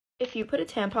If you put a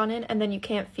tampon in and then you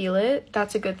can't feel it,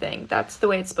 that's a good thing. That's the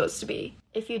way it's supposed to be.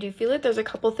 If you do feel it, there's a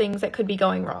couple things that could be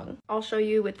going wrong. I'll show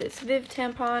you with this Viv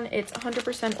tampon. It's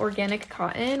 100% organic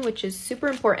cotton, which is super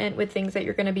important with things that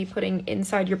you're going to be putting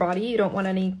inside your body. You don't want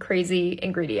any crazy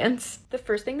ingredients. The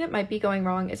first thing that might be going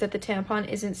wrong is that the tampon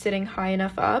isn't sitting high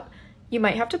enough up. You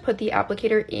might have to put the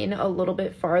applicator in a little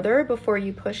bit farther before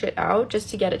you push it out just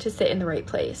to get it to sit in the right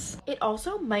place. It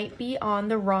also might be on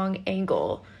the wrong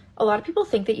angle. A lot of people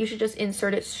think that you should just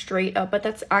insert it straight up, but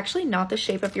that's actually not the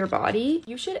shape of your body.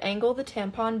 You should angle the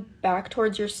tampon back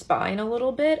towards your spine a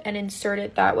little bit and insert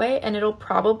it that way, and it'll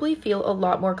probably feel a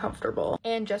lot more comfortable.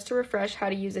 And just to refresh how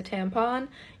to use a tampon,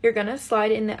 you're gonna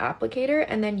slide in the applicator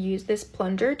and then use this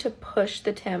plunger to push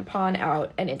the tampon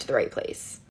out and into the right place.